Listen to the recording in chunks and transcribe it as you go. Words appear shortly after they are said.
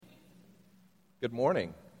Good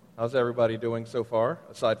morning. How's everybody doing so far,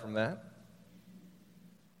 aside from that?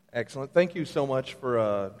 Excellent. Thank you so much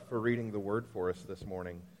for reading the word for us this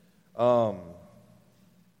morning. I'm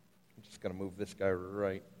just going to move this guy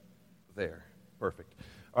right there. Perfect.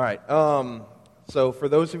 All right. So for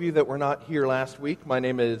those of you that were not here last week, my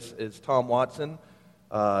name is Tom Watson.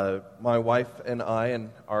 My wife and I and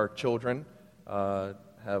our children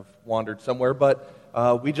have wandered somewhere, but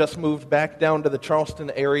we just moved back down to the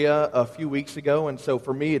Charleston area a few weeks ago, and so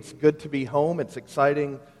for me, it's good to be home. It's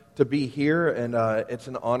exciting to be here, and it's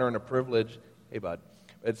an honor and a privilege. Hey, bud.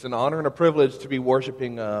 It's an honor and a privilege to be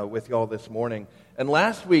worshiping with y'all this morning. And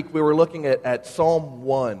last week, we were looking at Psalm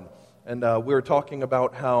 1, and we were talking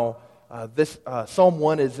about how this Psalm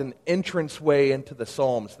 1 is an entranceway into the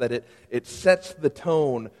Psalms, that it sets the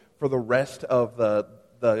tone for the rest of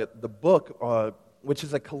the book, which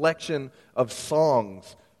is a collection of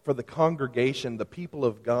songs for the congregation, the people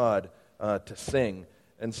of God, to sing.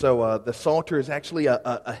 And so the Psalter is actually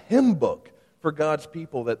a hymn book for God's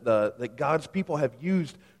people that God's people have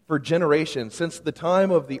used for generations. Since the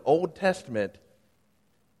time of the Old Testament,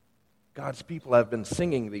 God's people have been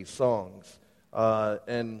singing these songs.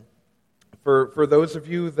 And for those of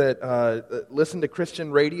you that listen to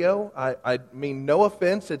Christian radio, I mean, no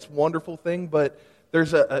offense, it's a wonderful thing, but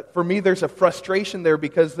for me, there's a frustration there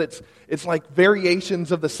because it's like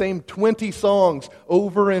variations of the same 20 songs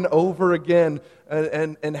over and over again,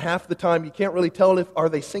 and half the time you can't really tell are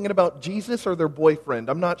they singing about Jesus or their boyfriend.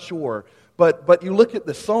 I'm not sure, but you look at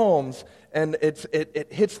the Psalms and it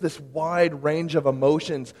hits this wide range of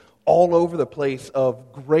emotions all over the place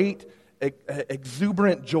of great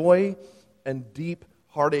exuberant joy and deep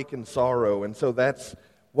heartache and sorrow, and so that's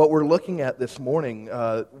what we're looking at this morning.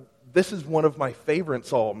 This is one of my favorite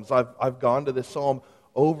psalms. I've gone to this psalm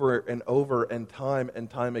over and over and time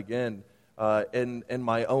again in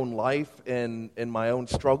my own life, in my own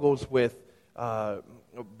struggles with,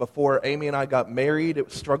 before Amy and I got married, it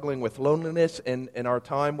was struggling with loneliness, and in our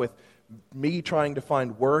time with me trying to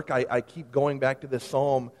find work, I keep going back to this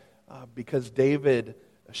psalm because David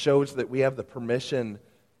shows that we have the permission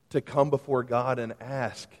to come before God and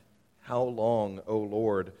ask, "How long, O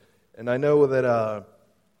Lord?" And I know that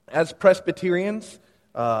as Presbyterians,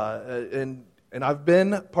 and I've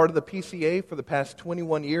been part of the PCA for the past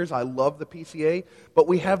 21 years. I love the PCA, but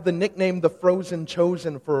we have the nickname the Frozen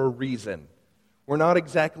Chosen for a reason. We're not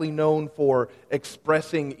exactly known for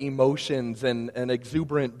expressing emotions and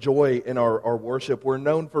exuberant joy in our worship. We're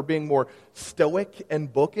known for being more stoic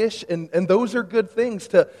and bookish, and those are good things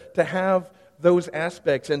to have those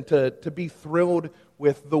aspects and to be thrilled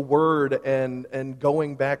with the Word and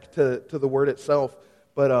going back to the Word itself.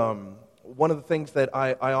 But one of the things that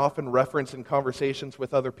I often reference in conversations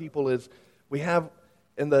with other people is we have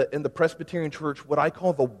in the Presbyterian Church what I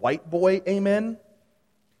call the white boy amen.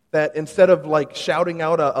 That instead of like shouting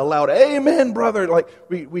out a loud amen, brother, like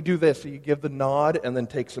we do this. So you give the nod and then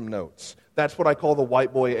take some notes. That's what I call the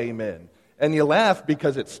white boy amen. And you laugh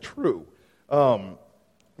because it's true. Now,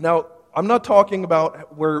 I'm not talking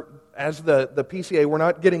about as the PCA, we're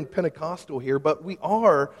not getting Pentecostal here, but we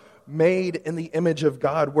are made in the image of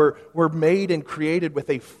God. We're made and created with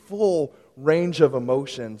a full range of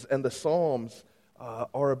emotions, and the Psalms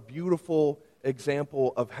are a beautiful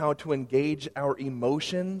example of how to engage our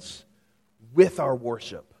emotions with our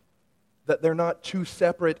worship. That they're not two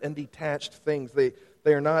separate and detached things. They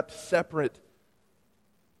are not separate,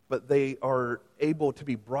 but they are able to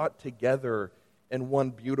be brought together in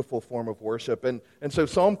one beautiful form of worship. And so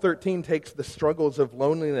Psalm 13 takes the struggles of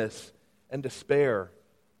loneliness and despair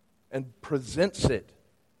and presents it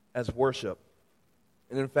as worship.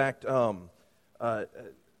 And in fact,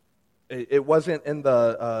 it wasn't in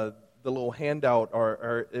the little handout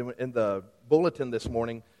or in the bulletin this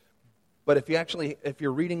morning, but if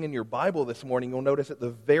you're reading in your Bible this morning, you'll notice at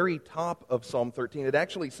the very top of Psalm 13, it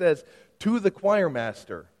actually says, "To the choir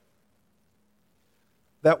master,"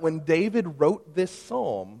 that when David wrote this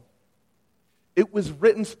psalm, it was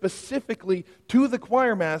written specifically to the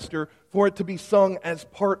choir master for it to be sung as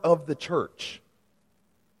part of the church.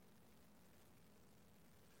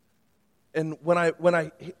 And when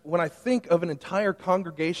I think of an entire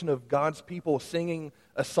congregation of God's people singing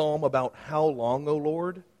a psalm about "How long, O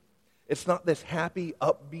Lord," it's not this happy,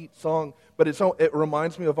 upbeat song, but it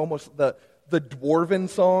reminds me of almost the dwarven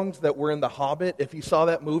songs that were in The Hobbit. If you saw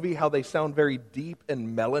that movie, how they sound very deep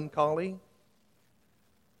and melancholy.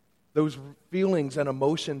 Those feelings and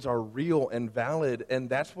emotions are real and valid, and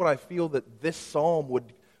that's what I feel that this psalm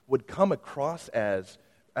would come across as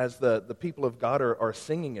the people of God are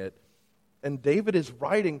singing it. And David is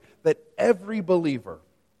writing that every believer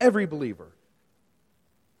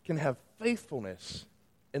can have faithfulness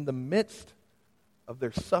in the midst of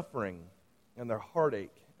their suffering and their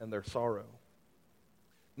heartache and their sorrow.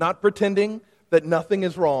 Not pretending that nothing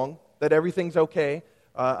is wrong, that everything's okay.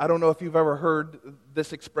 I don't know if you've ever heard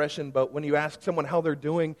this expression, but when you ask someone how they're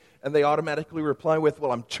doing and they automatically reply with,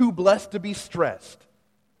 well, I'm too blessed to be stressed.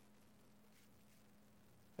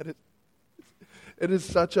 It is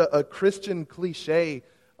such a Christian cliche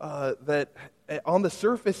that on the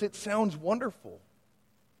surface it sounds wonderful.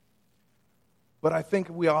 But I think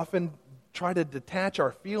we often try to detach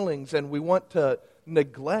our feelings and we want to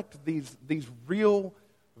neglect these real,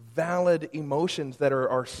 valid emotions that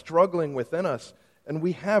are struggling within us. And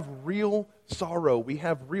we have real sorrow, we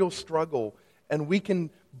have real struggle, and we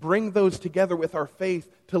can bring those together with our faith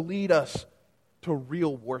to lead us to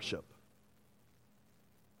real worship.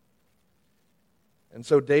 And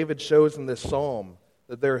so David shows in this psalm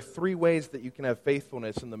that there are three ways that you can have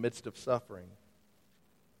faithfulness in the midst of suffering.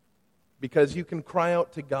 Because you can cry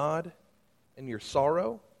out to God in your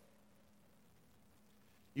sorrow.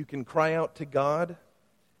 You can cry out to God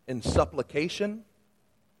in supplication.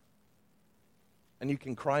 And you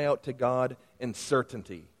can cry out to God in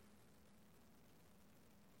certainty.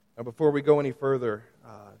 Now, before we go any further,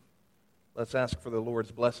 let's ask for the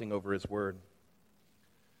Lord's blessing over His Word.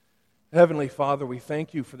 Heavenly Father, we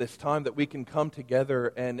thank You for this time that we can come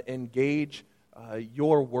together and engage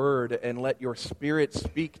Your Word and let Your Spirit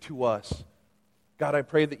speak to us. God, I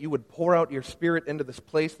pray that You would pour out Your Spirit into this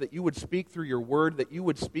place, that You would speak through Your Word, that You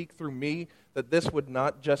would speak through me, that this would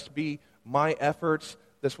not just be my efforts,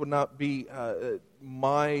 this would not be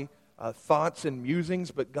my thoughts and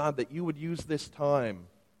musings, but God, that You would use this time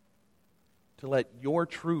to let Your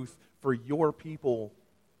truth for Your people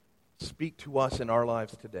speak to us in our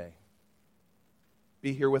lives today.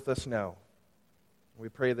 Be here with us now. We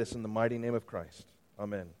pray this in the mighty name of Christ.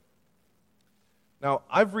 Amen. Now,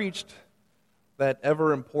 I've reached that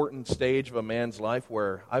ever-important stage of a man's life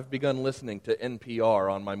where I've begun listening to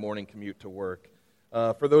NPR on my morning commute to work.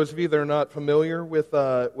 For those of you that are not familiar with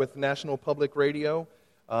National Public Radio,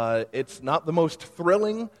 it's not the most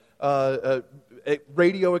thrilling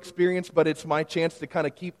radio experience, but it's my chance to kind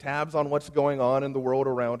of keep tabs on what's going on in the world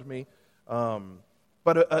around me.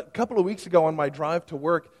 But a couple of weeks ago on my drive to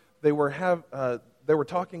work, they were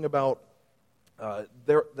talking about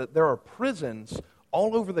that there are prisons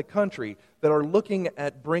all over the country that are looking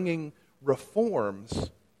at bringing reforms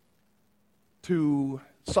to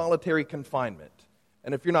solitary confinement.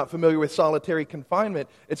 And if you're not familiar with solitary confinement,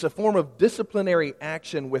 it's a form of disciplinary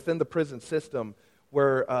action within the prison system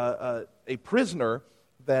where a prisoner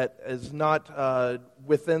that is not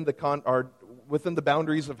within the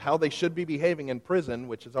boundaries of how they should be behaving in prison,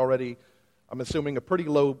 which is already, I'm assuming, a pretty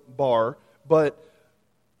low bar, but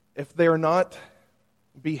if they're not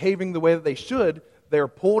behaving the way that they should, they're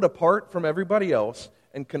pulled apart from everybody else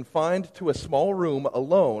and confined to a small room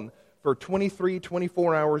alone for 23,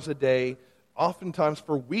 24 hours a day, oftentimes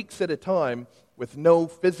for weeks at a time, with no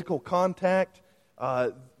physical contact.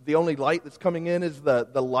 The only light that's coming in is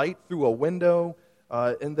the light through a window,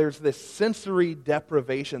 and there's this sensory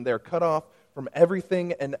deprivation. They're cut off from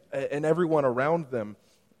everything and everyone around them,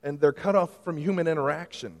 and they're cut off from human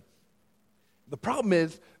interaction. The problem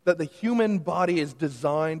is that the human body is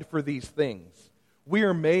designed for these things. We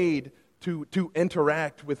are made to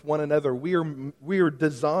interact with one another. We are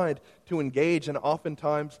designed to engage, and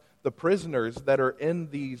oftentimes the prisoners that are in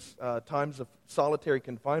these times of solitary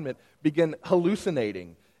confinement begin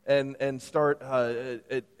hallucinating and start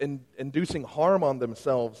inducing harm on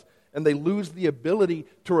themselves, and they lose the ability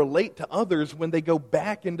to relate to others when they go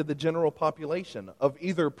back into the general population of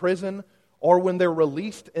either prison or when they're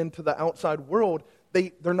released into the outside world.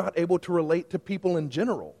 They're not able to relate to people in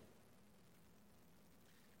general.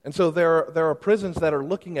 And so there are prisons that are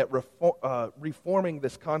looking at reforming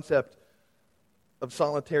this concept of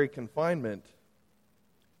solitary confinement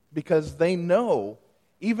because they know,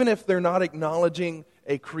 even if they're not acknowledging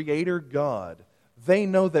a creator God, they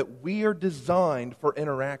know that we are designed for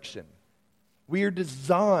interaction. We are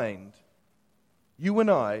designed, you and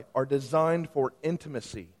I are designed for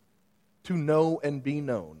intimacy, to know and be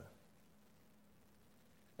known.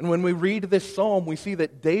 And when we read this psalm, we see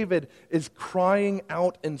that David is crying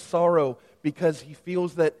out in sorrow because he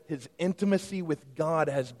feels that his intimacy with God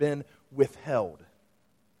has been withheld.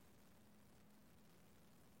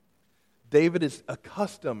 David is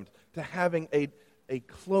accustomed to having a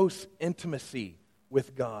close intimacy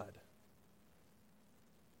with God.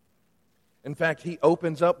 In fact, he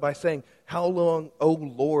opens up by saying, "How long, O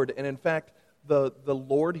Lord?" And in fact, the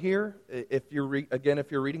Lord here, if you're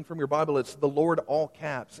reading from your Bible, it's the Lord all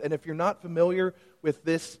caps. And if you're not familiar with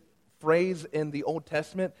this phrase in the Old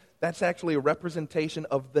Testament, that's actually a representation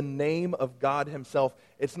of the name of God himself.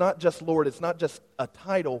 It's not just Lord. It's not just a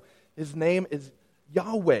title. His name is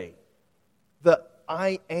Yahweh, the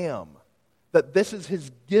I am. That this is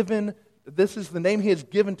the name he has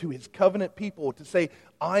given to his covenant people to say,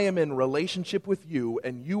 I am in relationship with you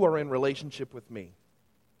and you are in relationship with me.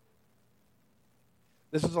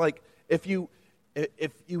 This is like if you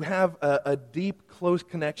have a deep, close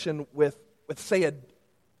connection with say,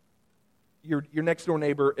 your next door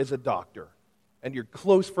neighbor is a doctor, and you're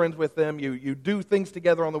close friends with them, you do things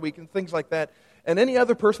together on the weekend, things like that, and any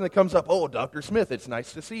other person that comes up, oh, Dr. Smith, it's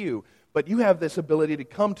nice to see you. But you have this ability to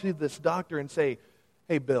come to this doctor and say,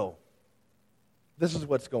 hey, Bill, this is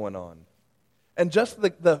what's going on. And just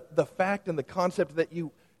the fact and the concept that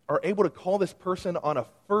you are able to call this person on a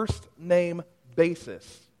first name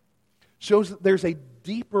basis shows that there's a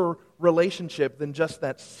deeper relationship than just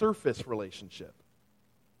that surface relationship.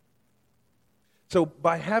 So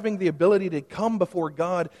by having the ability to come before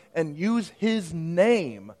God and use his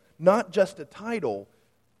name, not just a title,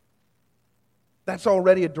 that's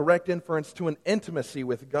already a direct inference to an intimacy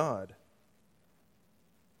with God.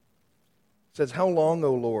 It says, how long,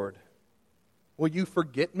 O Lord, will you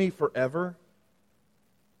forget me forever?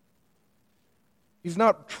 He's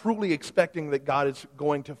not truly expecting that God is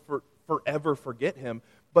going to forever forget him,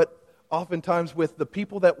 but oftentimes with the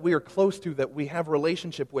people that we are close to, that we have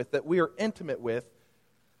relationship with, that we are intimate with,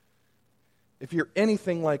 if you're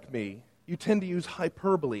anything like me, you tend to use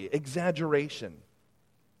hyperbole, exaggeration.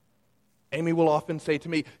 Amy will often say to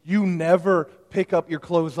me, you never pick up your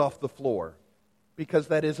clothes off the floor, because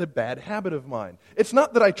that is a bad habit of mine. It's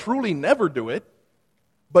not that I truly never do it,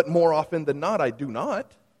 but more often than not, I do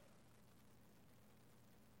not.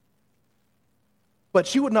 But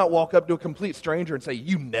she would not walk up to a complete stranger and say,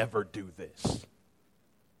 you never do this.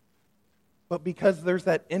 But because there's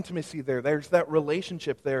that intimacy there, there's that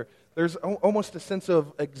relationship there, there's almost a sense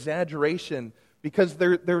of exaggeration because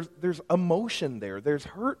there's emotion there, there's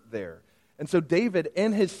hurt there. And so David,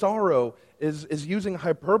 in his sorrow, is using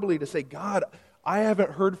hyperbole to say, God, I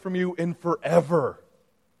haven't heard from you in forever.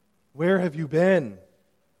 Where have you been?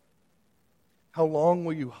 How long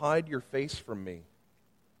will you hide your face from me?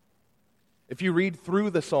 If you read through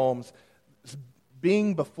the Psalms,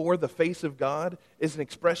 being before the face of God is an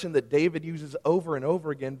expression that David uses over and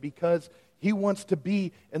over again because he wants to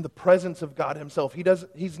be in the presence of God himself.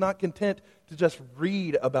 He's not content to just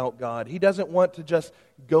read about God. He doesn't want to just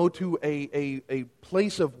go to a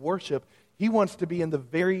place of worship. He wants to be in the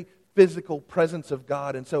very physical presence of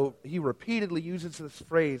God. And so he repeatedly uses this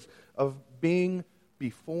phrase of being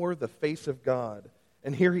before the face of God.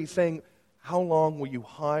 And here he's saying, how long will you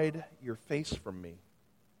hide your face from me?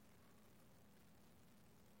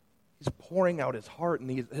 He's pouring out his heart and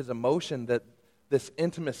his emotion that this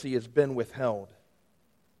intimacy has been withheld.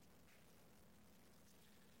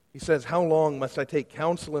 He says, how long must I take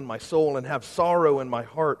counsel in my soul and have sorrow in my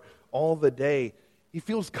heart all the day? He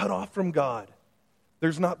feels cut off from God.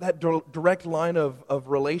 There's not that direct line of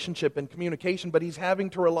relationship and communication, but he's having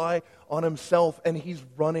to rely on himself and he's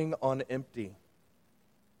running on empty.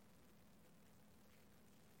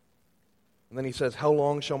 And then he says, how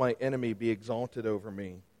long shall my enemy be exalted over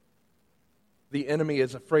me? The enemy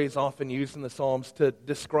is a phrase often used in the Psalms to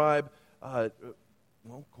describe,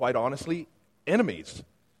 quite honestly, enemies.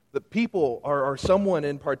 The people are someone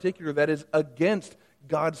in particular that is against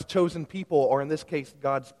God's chosen people, or in this case,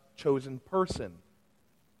 God's chosen person.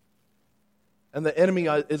 And the enemy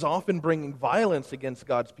is often bringing violence against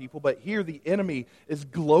God's people, but here the enemy is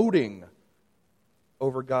gloating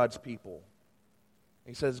over God's people.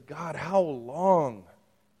 He says, God, how long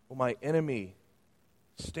will my enemy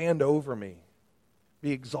stand over me,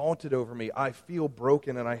 be exalted over me? I feel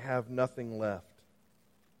broken and I have nothing left.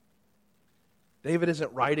 David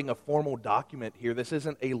isn't writing a formal document here. This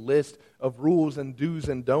isn't a list of rules and do's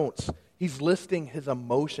and don'ts. He's listing his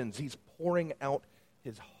emotions. He's pouring out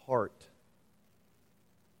his heart.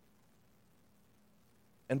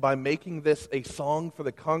 And by making this a song for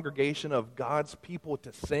the congregation of God's people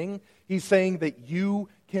to sing, he's saying that you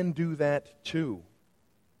can do that too.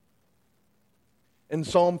 In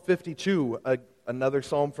Psalm 52, another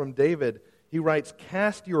psalm from David, he writes,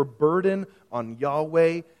 cast your burden on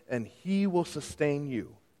Yahweh and he will sustain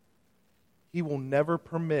you. He will never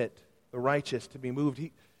permit the righteous to be moved.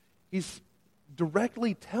 He's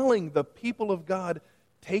directly telling the people of God,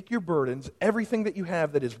 take your burdens, everything that you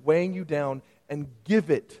have that is weighing you down, and give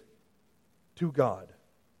it to God.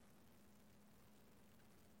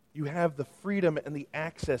 You have the freedom and the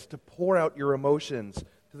access to pour out your emotions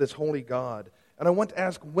to this holy God. And I want to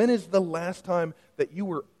ask, when is the last time that you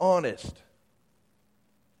were honest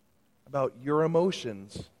about your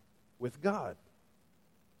emotions with God?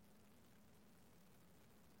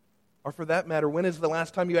 Or for that matter, when is the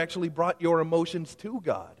last time you actually brought your emotions to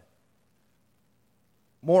God?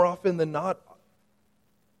 More often than not,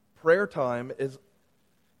 prayer time is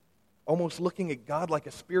almost looking at God like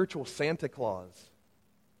a spiritual Santa Claus.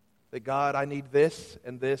 That God, I need this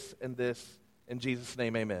and this and this. In Jesus'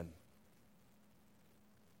 name, amen.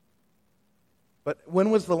 But when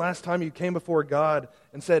was the last time you came before God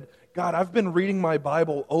and said, God, I've been reading my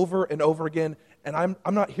Bible over and over again, and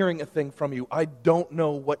I'm not hearing a thing from you. I don't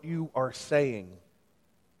know what you are saying.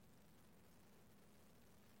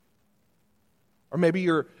 Or maybe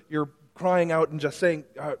you're crying out and just saying,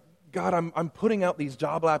 God, I'm putting out these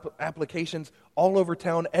job applications all over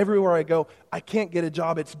town, everywhere I go. I can't get a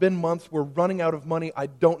job. It's been months. We're running out of money. I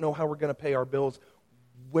don't know how we're going to pay our bills.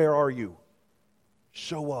 Where are you?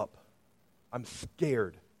 Show up. I'm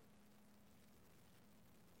scared.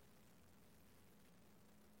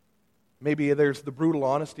 Maybe there's the brutal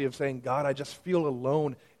honesty of saying, God, I just feel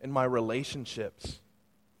alone in my relationships.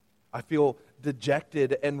 I feel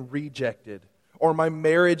dejected and rejected. Or my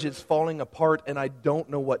marriage is falling apart and I don't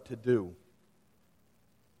know what to do.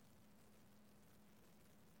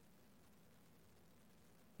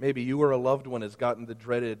 Maybe you or a loved one has gotten the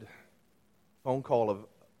dreaded phone call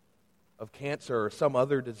of cancer or some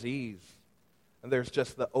other disease. And there's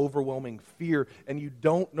just the overwhelming fear and you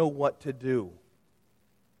don't know what to do.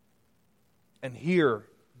 And here,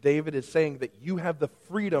 David is saying that you have the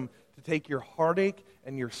freedom to take your heartache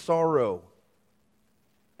and your sorrow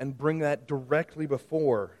and bring that directly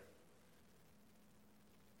before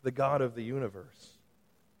the God of the universe.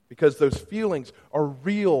 Because those feelings are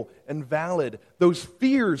real and valid. Those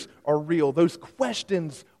fears are real. Those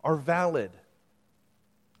questions are valid.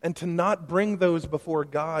 And to not bring those before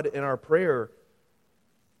God in our prayer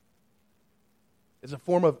is a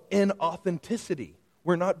form of inauthenticity.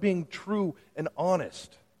 We're not being true and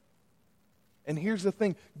honest. And here's the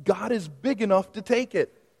thing, God is big enough to take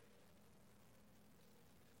it.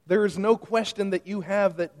 There is no question that you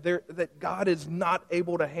have that God is not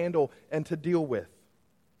able to handle and to deal with.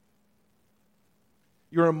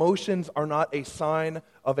 Your emotions are not a sign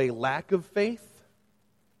of a lack of faith.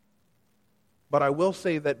 But I will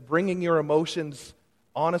say that bringing your emotions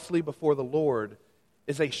honestly before the Lord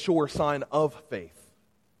is a sure sign of faith.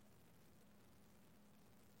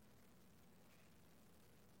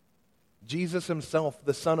 Jesus himself,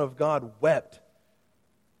 the Son of God, wept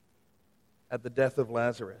at the death of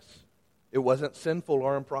Lazarus. It wasn't sinful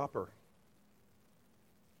or improper.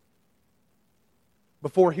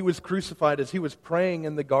 Before he was crucified, as he was praying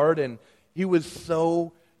in the garden, he was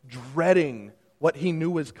so dreading what he knew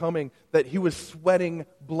was coming that he was sweating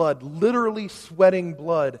blood, literally sweating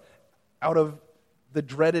blood out of the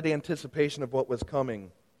dreaded anticipation of what was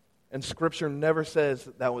coming. And Scripture never says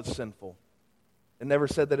that was sinful. It never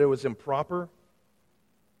said that it was improper.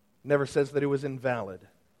 It never says that it was invalid.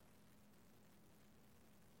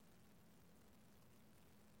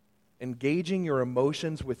 Engaging your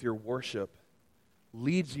emotions with your worship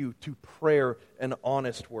leads you to prayer and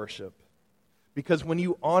honest worship. Because when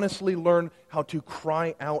you honestly learn how to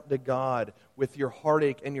cry out to God with your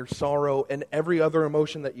heartache and your sorrow and every other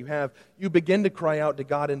emotion that you have, you begin to cry out to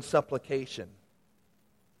God in supplication.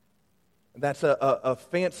 That's a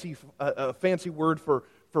fancy word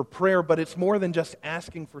for prayer, but it's more than just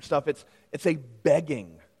asking for stuff. It's a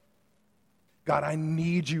begging. God, I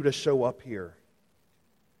need you to show up here.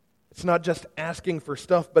 It's not just asking for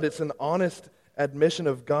stuff, but it's an honest admission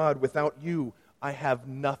of God, without you, I have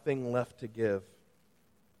nothing left to give.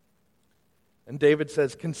 And David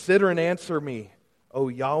says, consider and answer me, O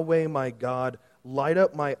Yahweh my God. Light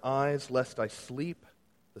up my eyes, lest I sleep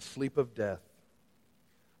the sleep of death.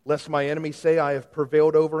 Lest my enemies say I have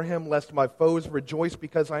prevailed over him, lest my foes rejoice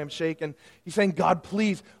because I am shaken. He's saying, God,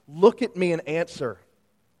 please look at me and answer.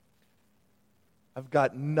 I've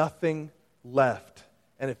got nothing left.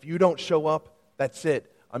 And if you don't show up, that's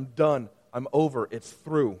it. I'm done. I'm over. It's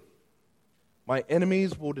through. My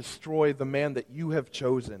enemies will destroy the man that you have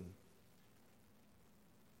chosen.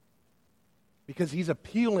 Because he's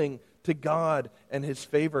appealing to God and his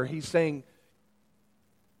favor. He's saying,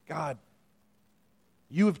 God,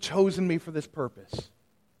 you have chosen me for this purpose.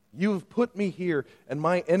 You have put me here, and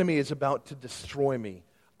my enemy is about to destroy me.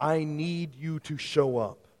 I need you to show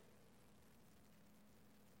up.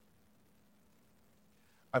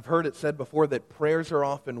 I've heard it said before that prayers are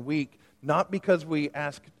often weak, not because we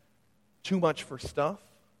ask too much for stuff,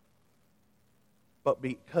 but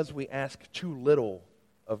because we ask too little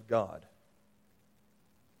of God.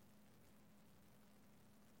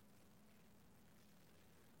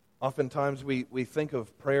 Oftentimes we think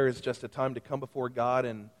of prayer as just a time to come before God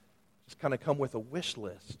and just kind of come with a wish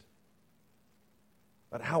list.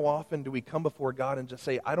 But how often do we come before God and just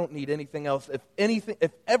say, I don't need anything else.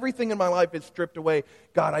 If everything in my life is stripped away,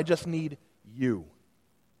 God, I just need you.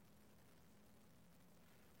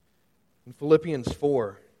 In Philippians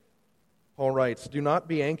 4, Paul writes, do not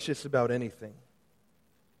be anxious about anything,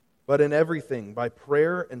 but in everything, by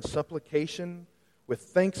prayer and supplication, with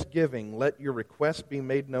thanksgiving, let your requests be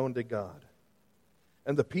made known to God.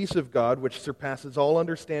 And the peace of God, which surpasses all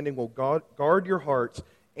understanding, will guard your hearts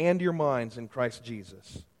and your minds in Christ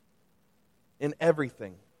Jesus. In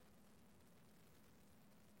everything.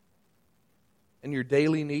 In your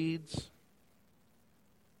daily needs,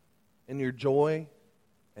 in your joy,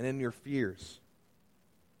 and in your fears.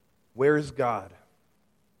 Where is God?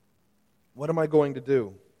 What am I going to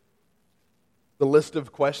do? The list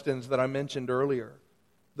of questions that I mentioned earlier.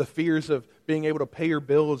 The fears of being able to pay your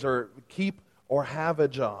bills or keep or have a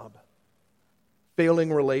job.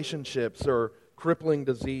 Failing relationships or crippling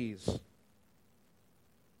disease.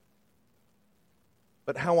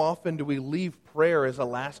 But how often do we leave prayer as a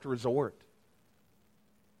last resort?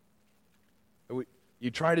 You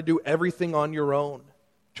try to do everything on your own.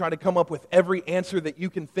 Try to come up with every answer that you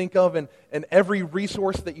can think of and every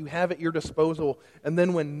resource that you have at your disposal. And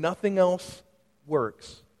then when nothing else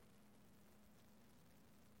works,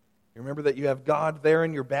 you remember that you have God there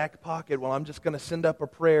in your back pocket. Well, I'm just going to send up a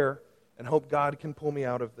prayer and hope God can pull me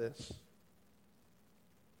out of this.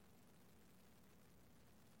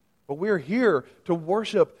 But we're here to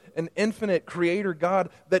worship an infinite creator God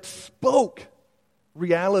that spoke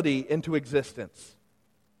reality into existence.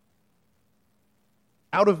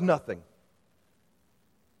 Out of nothing.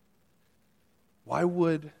 Why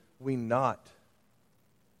would we not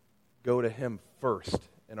go to Him first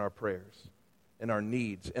in our prayers, in our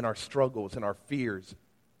needs, in our struggles, in our fears?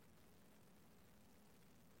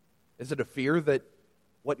 Is it a fear that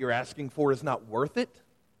what you're asking for is not worth it?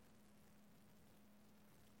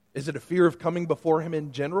 Is it a fear of coming before Him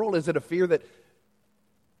in general? Is it a fear that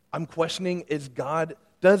I'm questioning,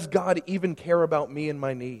 does God even care about me and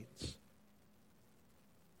my needs?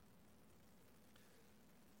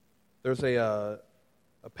 There's a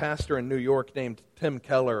pastor in New York named Tim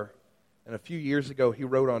Keller, and a few years ago he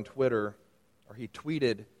wrote on Twitter, or he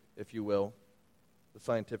tweeted, if you will, the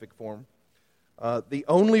scientific form, the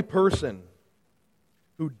only person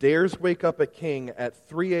who dares wake up a king at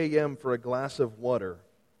 3 a.m. for a glass of water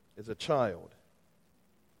is a child.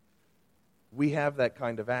 We have that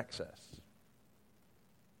kind of access.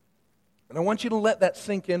 And I want you to let that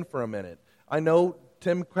sink in for a minute. I know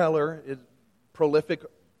Tim Keller is prolific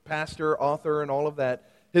pastor, author, and all of that.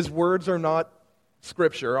 His words are not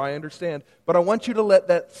Scripture, I understand. But I want you to let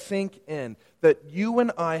that sink in, that you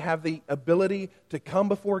and I have the ability to come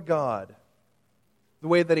before God the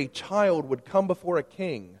way that a child would come before a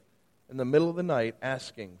king in the middle of the night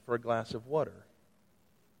asking for a glass of water.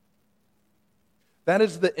 That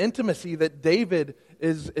is the intimacy that David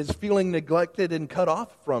is feeling neglected and cut off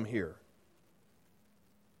from here.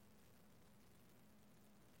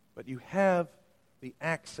 But you have the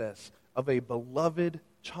access of a beloved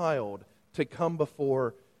child to come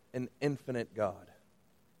before an infinite God.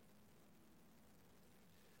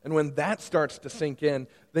 And when that starts to sink in,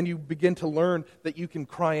 then you begin to learn that you can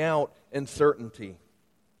cry out in certainty.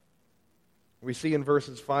 We see in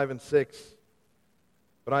verses 5 and 6,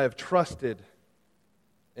 but I have trusted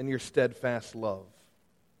in your steadfast love.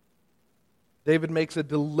 David makes a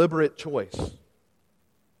deliberate choice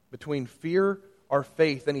between fear or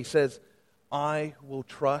faith, and he says, I will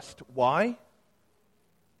trust. Why?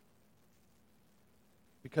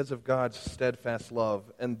 Because of God's steadfast love.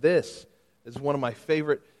 And this is one of my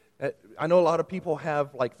favorite. I know a lot of people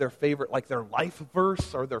have their favorite, their life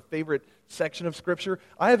verse or their favorite section of Scripture.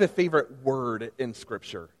 I have a favorite word in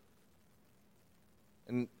Scripture.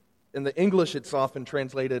 And in the English, it's often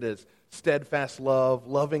translated as steadfast love,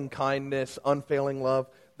 loving kindness, unfailing love.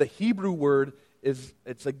 The Hebrew word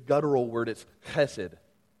it's a guttural word. It's chesed.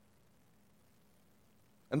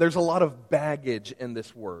 And there's a lot of baggage in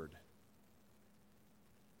this word.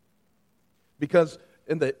 Because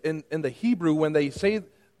in the Hebrew, when they say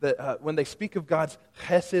that when they speak of God's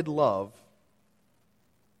chesed love,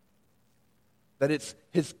 that it's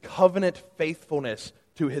His covenant faithfulness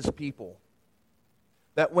to His people.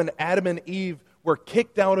 That when Adam and Eve were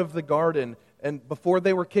kicked out of the garden, and before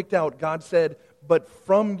they were kicked out, God said, but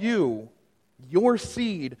from you, your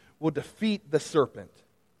seed will defeat the serpent,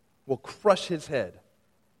 will crush his head.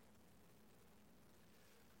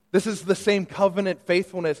 This is the same covenant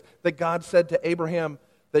faithfulness that God said to Abraham,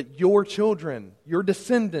 that your children, your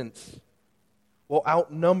descendants, will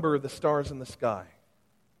outnumber the stars in the sky.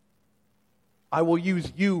 I will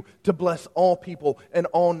use you to bless all people and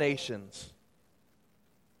all nations.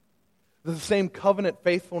 The same covenant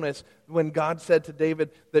faithfulness when God said to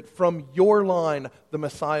David that from your line the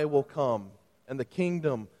Messiah will come and the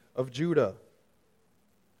kingdom of Judah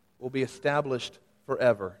will be established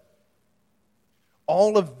forever.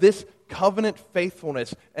 All of this covenant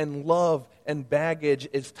faithfulness and love and baggage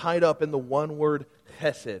is tied up in the one word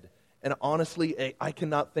chesed. And honestly, I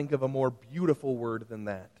cannot think of a more beautiful word than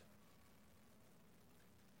that.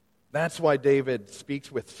 That's why David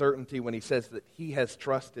speaks with certainty when he says that he has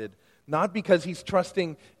trusted, not because he's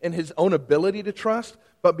trusting in his own ability to trust,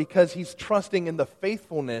 but because he's trusting in the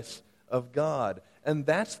faithfulness of God. And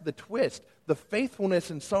that's the twist. The faithfulness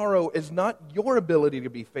in sorrow is not your ability to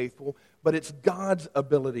be faithful, but it's God's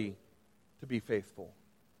ability to be faithful.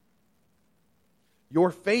 Your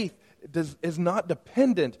faith is not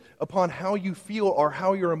dependent upon how you feel or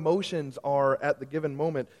how your emotions are at the given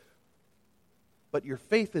moment, but your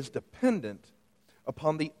faith is dependent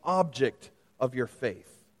upon the object of your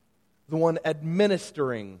faith, the one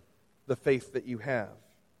administering the faith that you have.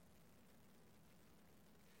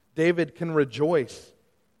 David can rejoice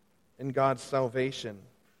in God's salvation.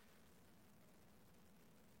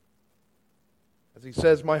 As he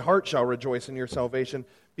says, my heart shall rejoice in your salvation,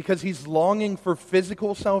 because he's longing for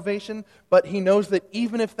physical salvation, but he knows that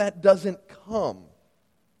even if that doesn't come,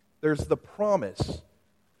 there's the promise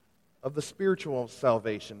of the spiritual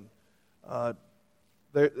salvation.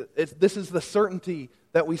 This is the certainty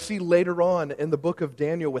that we see later on in the book of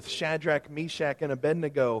Daniel with Shadrach, Meshach, and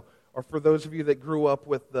Abednego, or for those of you that grew up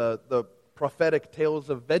with the prophetic tales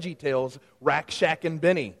of Veggie Tales, Rack, Shack, and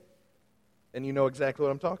Benny. And you know exactly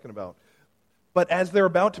what I'm talking about. But as they're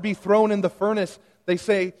about to be thrown in the furnace, they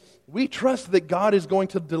say, we trust that God is going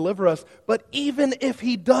to deliver us, but even if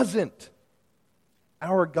He doesn't,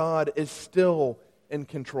 our God is still in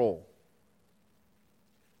control.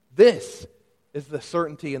 This is the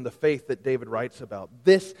certainty and the faith that David writes about.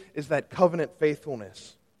 This is that covenant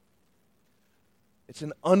faithfulness. It's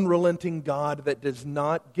an unrelenting God that does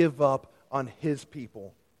not give up on His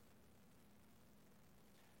people.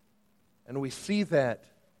 And we see that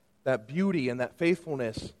beauty and that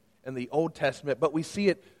faithfulness in the Old Testament, but we see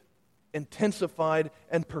it intensified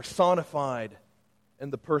and personified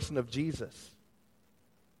in the person of Jesus.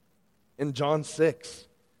 In John 6,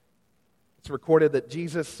 it's recorded that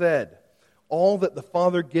Jesus said, all that the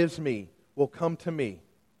Father gives me will come to me,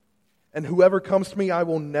 and whoever comes to me I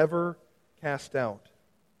will never cast out.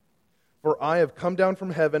 For I have come down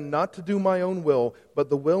from heaven not to do my own will,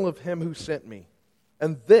 but the will of Him who sent me.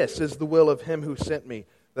 And this is the will of Him who sent me,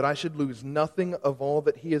 that I should lose nothing of all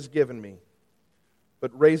that He has given me,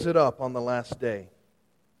 but raise it up on the last day.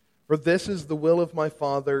 For this is the will of my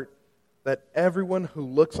Father, that everyone who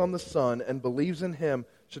looks on the Son and believes in Him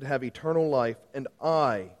should have eternal life, and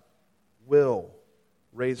I will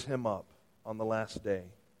raise him up on the last day.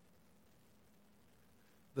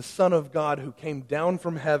 The Son of God who came down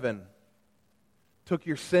from heaven, took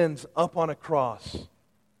your sins up on a cross,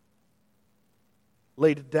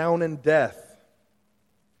 laid down in death,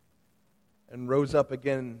 and rose up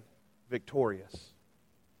again victorious.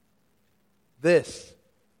 This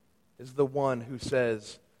is the one who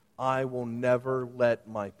says, I will never let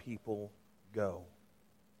my people go.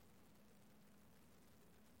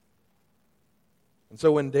 And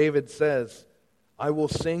so when David says, I will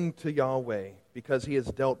sing to Yahweh because He has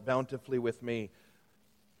dealt bountifully with me,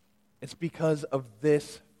 it's because of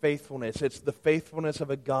this faithfulness. It's the faithfulness of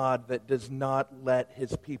a God that does not let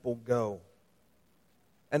His people go.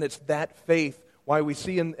 And it's that faith why we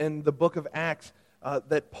see in the book of Acts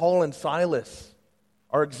that Paul and Silas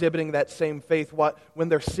are exhibiting that same faith when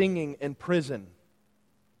they're singing in prison.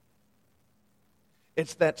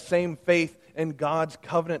 It's that same faith in God's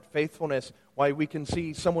covenant faithfulness why we can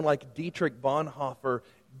see someone like Dietrich Bonhoeffer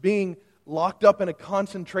being locked up in a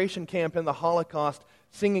concentration camp in the Holocaust,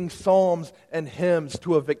 singing psalms and hymns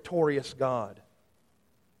to a victorious God.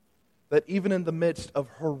 That even in the midst of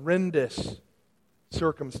horrendous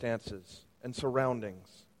circumstances and surroundings,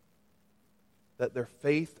 that their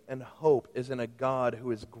faith and hope is in a God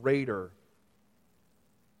who is greater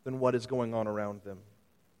than what is going on around them.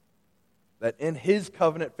 That in His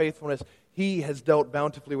covenant faithfulness, He has dealt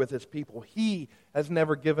bountifully with His people. He has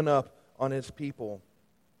never given up on His people.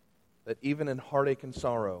 That even in heartache and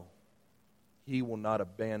sorrow, He will not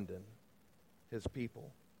abandon His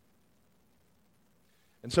people.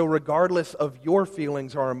 And so regardless of your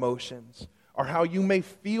feelings or emotions, or how you may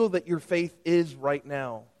feel that your faith is right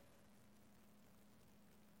now,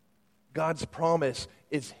 God's promise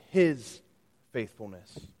is His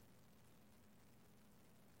faithfulness.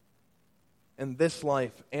 in this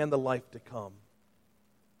life and the life to come.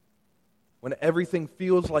 When everything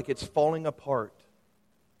feels like it's falling apart,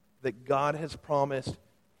 that God has promised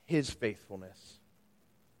His faithfulness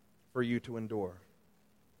for you to endure.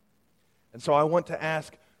 And so I want to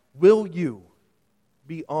ask, will you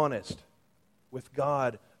be honest with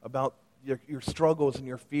God about your struggles and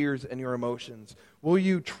your fears and your emotions? Will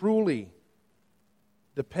you truly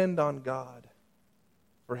depend on God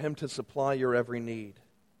for Him to supply your every need?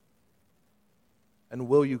 And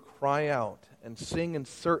will you cry out and sing in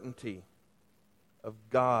certainty of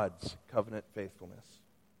God's covenant faithfulness?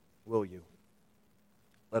 Will you?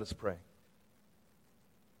 Let us pray.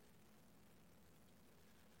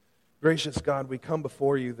 Gracious God, we come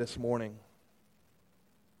before you this morning.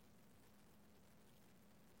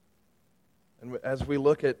 And as we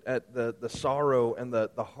look at the sorrow and the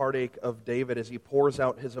heartache of David as he pours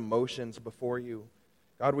out his emotions before you,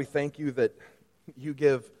 God, we thank you that you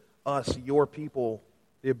give us, your people,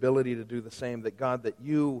 the ability to do the same. That, God, that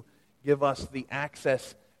you give us the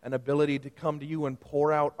access and ability to come to you and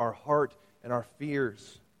pour out our heart and our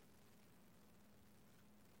fears.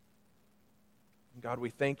 And God,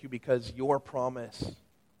 we thank you because your promise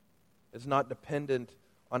is not dependent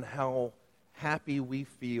on how happy we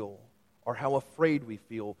feel or how afraid we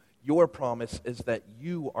feel. Your promise is that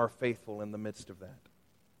you are faithful in the midst of that.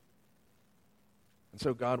 And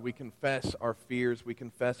so, God, we confess our fears, we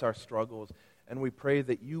confess our struggles, and we pray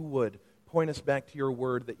that you would point us back to your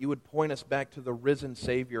word, that you would point us back to the risen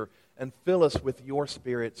Savior and fill us with your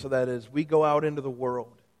Spirit so that as we go out into the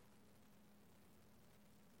world,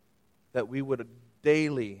 that we would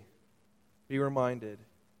daily be reminded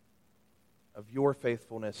of your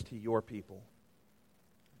faithfulness to your people.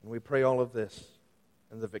 And we pray all of this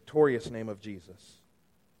in the victorious name of Jesus.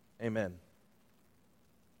 Amen.